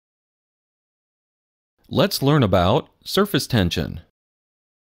Let's learn about surface tension.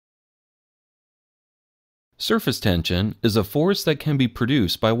 Surface tension is a force that can be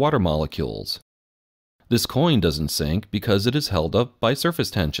produced by water molecules. This coin doesn't sink because it is held up by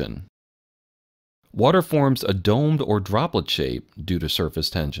surface tension. Water forms a domed or droplet shape due to surface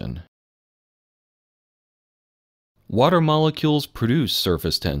tension. Water molecules produce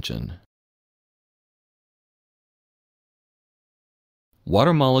surface tension.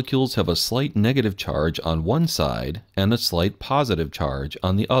 Water molecules have a slight negative charge on one side and a slight positive charge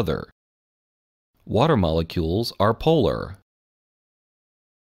on the other. Water molecules are polar.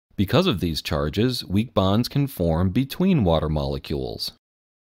 Because of these charges, weak bonds can form between water molecules.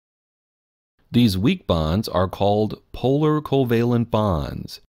 These weak bonds are called polar covalent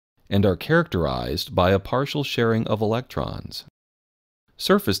bonds and are characterized by a partial sharing of electrons.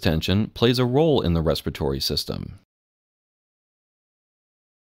 Surface tension plays a role in the respiratory system.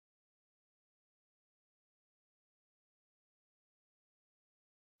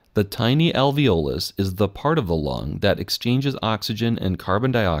 The tiny alveolus is the part of the lung that exchanges oxygen and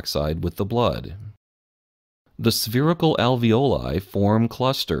carbon dioxide with the blood. The spherical alveoli form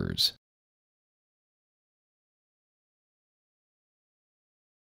clusters.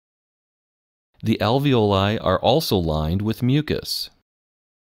 The alveoli are also lined with mucus.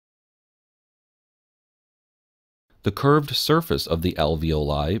 The curved surface of the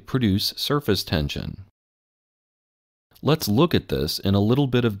alveoli produce surface tension. Let's look at this in a little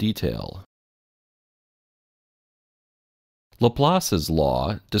bit of detail. Laplace's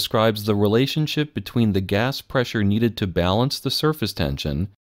law describes the relationship between the gas pressure needed to balance the surface tension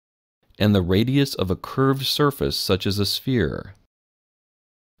and the radius of a curved surface such as a sphere.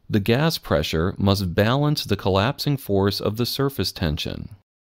 The gas pressure must balance the collapsing force of the surface tension.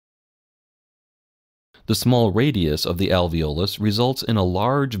 The small radius of the alveolus results in a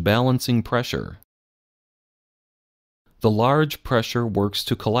large balancing pressure. The large pressure works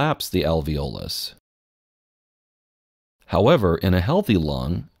to collapse the alveolus. However, in a healthy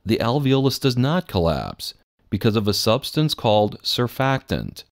lung, the alveolus does not collapse because of a substance called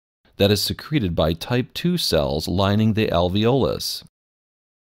surfactant that is secreted by type II cells lining the alveolus.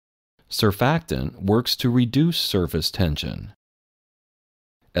 Surfactant works to reduce surface tension.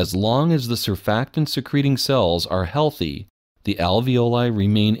 As long as the surfactant-secreting cells are healthy, the alveoli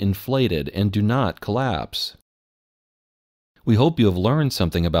remain inflated and do not collapse. We hope you have learned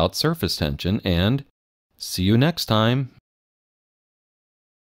something about surface tension, and see you next time.